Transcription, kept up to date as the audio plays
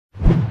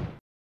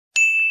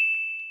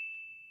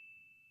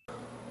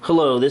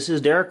Hello, this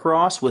is Derek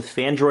Ross with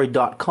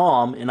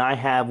Phandroid.com, and I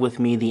have with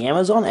me the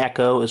Amazon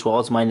Echo as well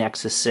as my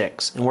Nexus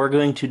 6. And we're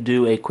going to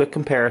do a quick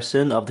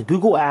comparison of the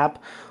Google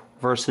app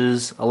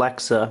versus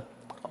Alexa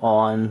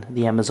on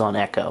the Amazon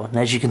Echo. And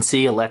as you can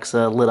see,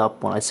 Alexa lit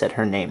up when I said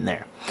her name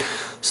there.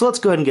 So let's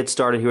go ahead and get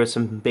started here with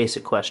some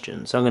basic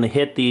questions. I'm going to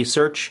hit the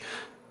search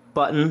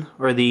button,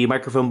 or the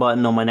microphone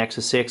button on my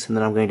Nexus 6, and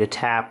then I'm going to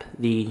tap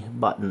the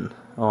button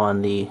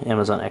on the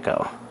Amazon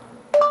Echo.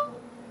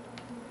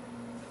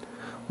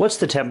 What's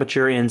the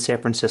temperature in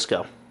San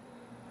Francisco?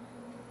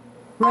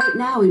 Right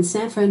now in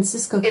San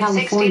Francisco,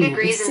 California, it's 60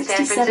 degrees in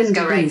San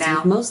Francisco right now.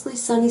 With mostly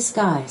sunny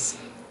skies.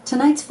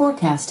 Tonight's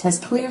forecast has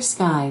clear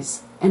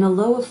skies and a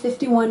low of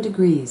 51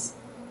 degrees.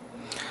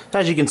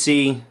 As you can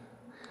see,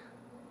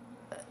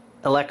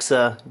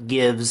 Alexa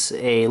gives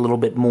a little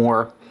bit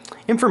more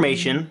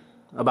information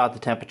about the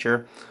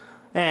temperature,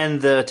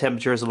 and the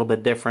temperature is a little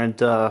bit different.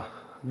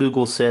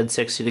 Google said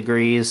 60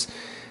 degrees,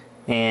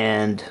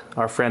 and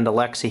our friend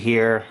Alexa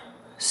here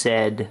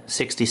said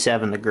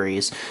 67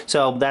 degrees.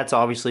 So that's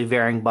obviously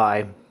varying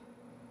by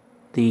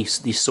the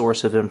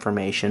source of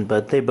information,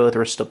 but they both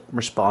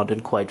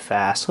responded quite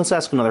fast. Let's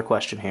ask another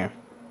question here.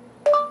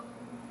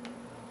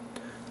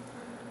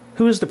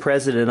 Who is the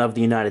President of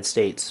the United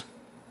States?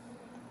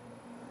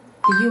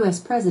 The U.S.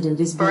 President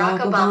is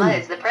Barack Obama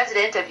is the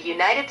President of the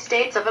United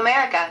States of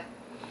America.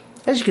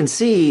 As you can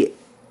see,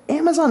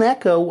 Amazon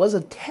Echo was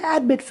a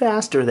tad bit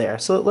faster there.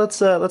 So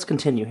let's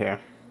continue here.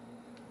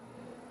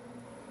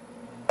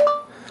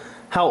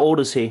 How old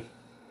is he?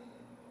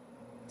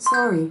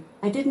 Sorry,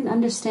 I didn't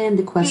understand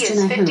the question.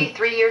 He is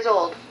 53 years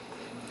old.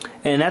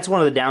 And that's one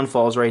of the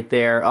downfalls right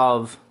there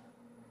of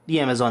the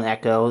Amazon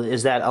Echo,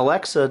 is that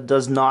Alexa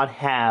does not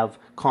have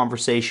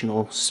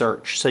conversational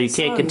search, so you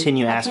can't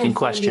continue asking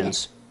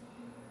questions.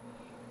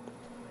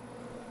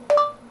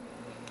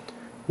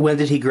 When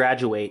did he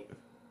graduate?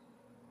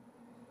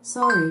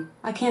 Sorry,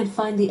 I can't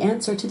find the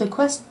answer to the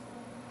question.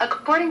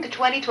 According to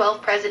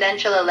 2012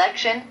 presidential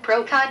election,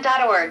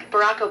 Procon.org,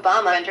 Barack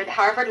Obama entered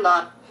Harvard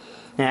Law.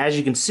 Now, as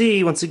you can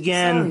see, once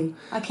again... Sorry,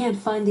 I can't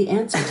find the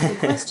answer to the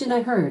question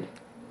I heard.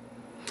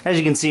 As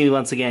you can see,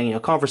 once again,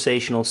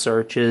 conversational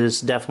search is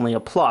definitely a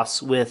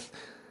plus with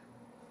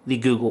the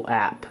Google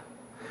app.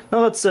 Now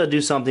let's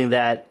do something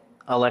that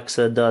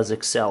Alexa does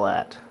excel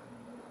at.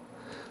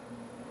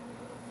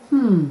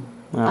 I'm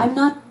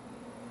not...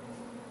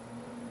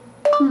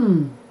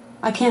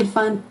 I can't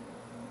find...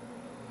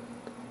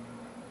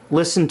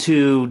 Listen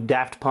to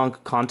Daft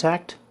Punk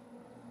Contact.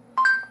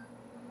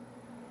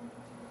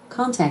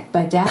 Contact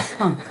by Daft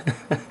Punk.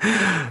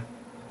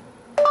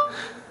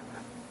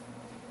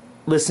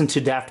 Listen to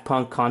Daft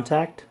Punk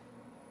Contact.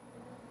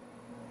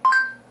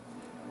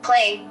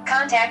 Play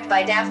Contact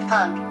by Daft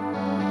Punk.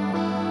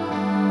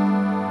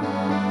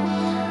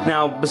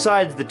 Now,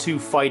 besides the two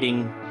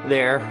fighting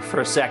there for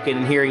a second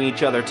and hearing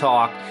each other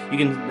talk, you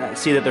can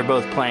see that they're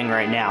both playing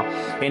right now,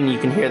 and you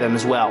can hear them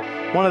as well.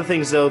 One of the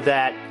things, though,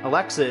 that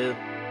Alexa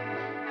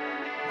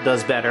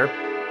does better,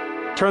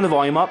 turn the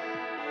volume up,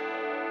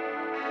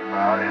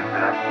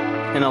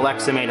 and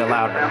Alexa made it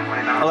louder.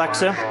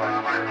 Alexa,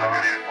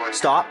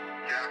 stop.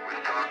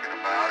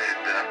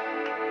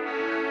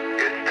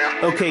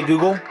 Okay,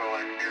 Google.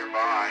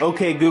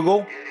 Okay,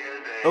 Google.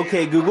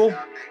 Okay, Google.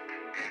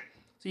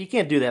 So you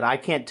can't do that. I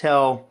can't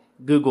tell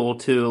Google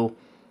to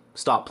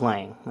stop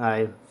playing.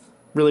 I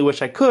really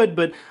wish I could,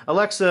 but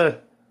Alexa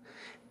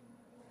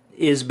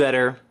is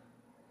better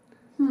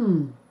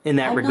in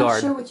that regard. I'm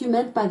not sure what you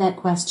meant by that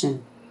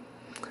question.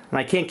 And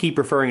I can't keep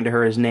referring to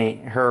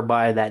her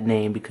by that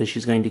name, because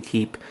she's going to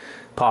keep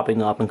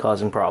popping up and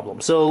causing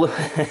problems. So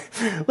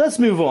let's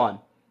move on.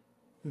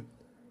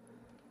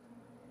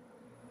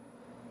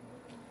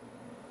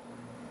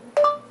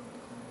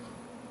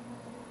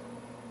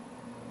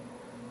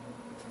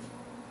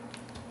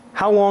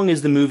 How long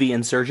is the movie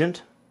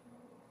Insurgent?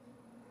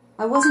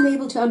 I wasn't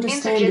able to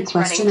understand the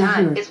question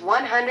I heard. Is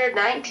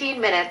 119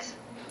 minutes.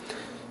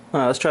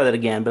 Let's try that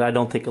again, but I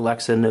don't think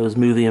Alexa knows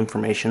movie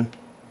information.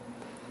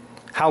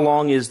 How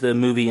long is the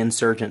movie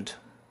Insurgent?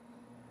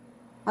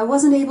 I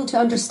wasn't able to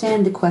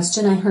understand the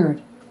question I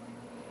heard.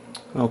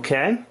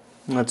 Okay,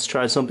 let's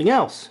try something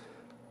else.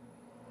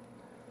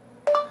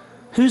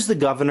 Who's the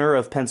governor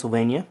of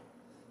Pennsylvania?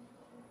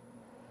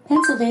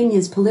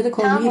 Pennsylvania's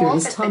political leader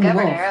is Tom Wolf. The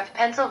governor of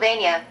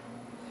Pennsylvania.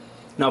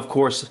 Now, of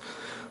course,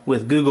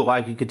 with Google,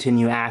 I could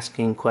continue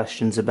asking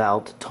questions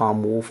about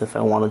Tom Wolf if I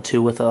wanted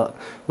to. With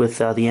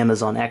the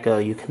Amazon Echo,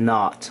 you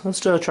cannot. Let's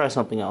try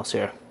something else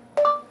here.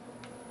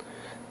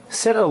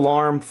 Set an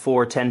alarm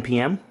for 10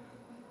 p.m.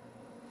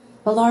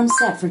 Alarm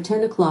set for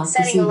 10 o'clock this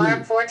evening. Setting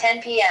alarm for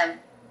 10 p.m.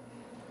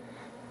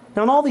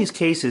 Now, in all these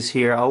cases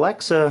here,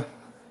 Alexa,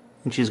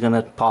 and she's going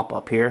to pop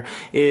up here,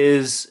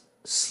 is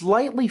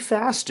slightly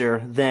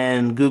faster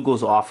than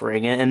Google's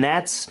offering, and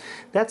that's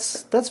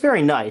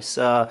very nice.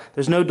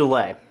 There's no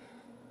delay.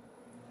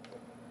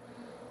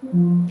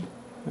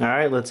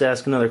 Alright, let's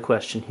ask another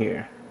question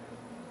here.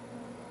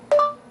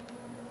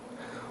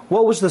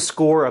 What was the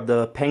score of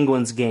the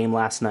Penguins game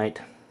last night?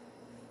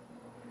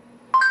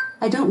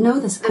 I don't know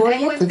the score yet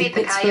Penguins for the beat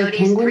the Pittsburgh Coyotes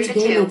Penguins 3-2.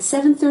 game at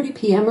 7:30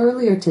 p.m.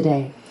 earlier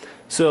today.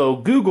 So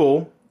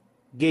Google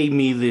gave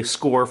me the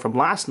score from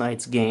last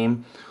night's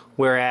game,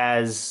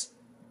 whereas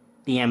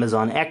the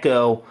Amazon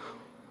Echo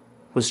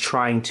was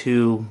trying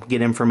to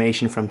get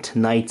information from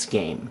tonight's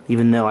game,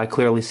 even though I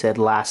clearly said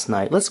last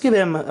night. Let's give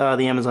him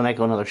the Amazon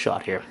Echo another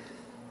shot here.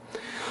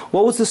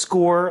 What was the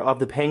score of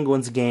the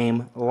Penguins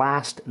game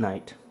last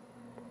night?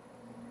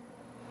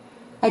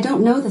 I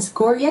don't know the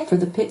score yet for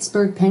the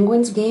Pittsburgh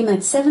Penguins game at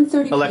 7:30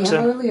 p.m. Alexa,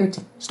 earlier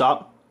today.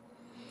 stop.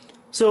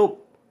 So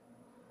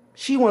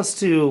she wants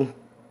to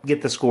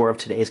get the score of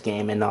today's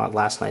game and not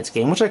last night's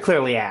game, which I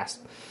clearly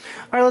asked.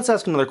 All right, let's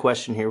ask another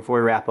question here before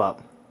we wrap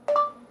up.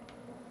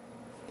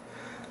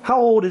 How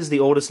old is the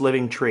oldest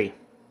living tree?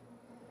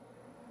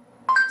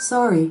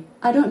 Sorry,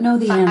 I don't know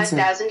the answer.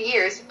 5,000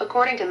 years,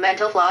 according to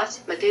Mental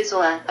Floss,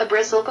 Methuselah, a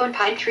bristlecone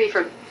pine tree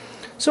from...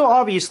 So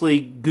obviously,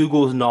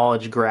 Google's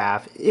knowledge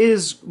graph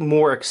is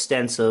more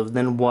extensive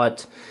than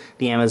what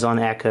the Amazon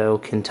Echo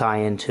can tie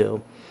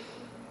into.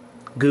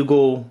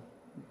 Google,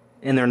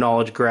 in their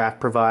knowledge graph,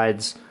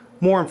 provides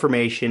more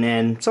information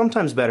and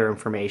sometimes better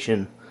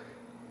information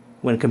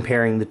when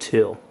comparing the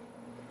two.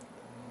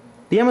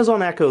 The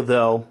Amazon Echo,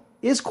 though,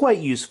 is quite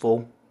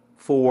useful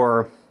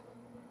for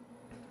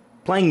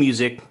playing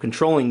music,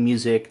 controlling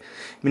music,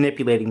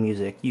 manipulating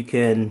music. You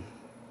can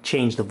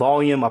change the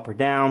volume up or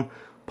down,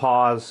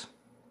 pause,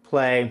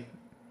 play,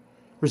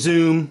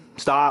 resume,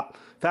 stop,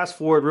 fast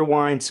forward,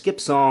 rewind, skip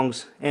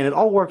songs, and it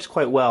all works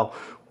quite well.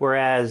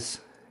 Whereas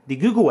the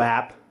Google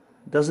app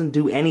doesn't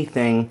do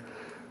anything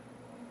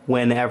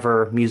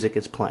whenever music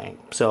is playing.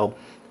 So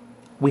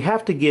we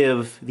have to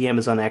give the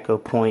Amazon Echo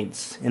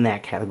points in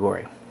that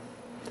category.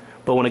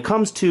 But when it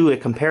comes to a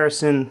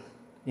comparison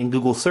in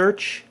Google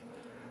search,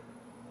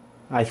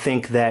 I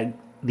think that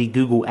the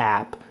Google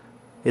app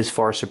is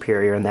far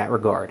superior in that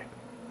regard.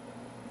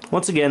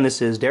 Once again,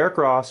 this is Derek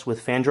Ross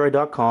with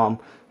Phandroid.com,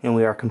 and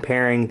we are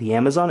comparing the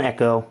Amazon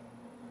Echo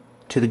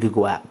to the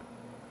Google app.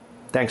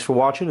 Thanks for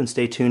watching, and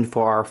stay tuned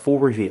for our full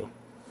review.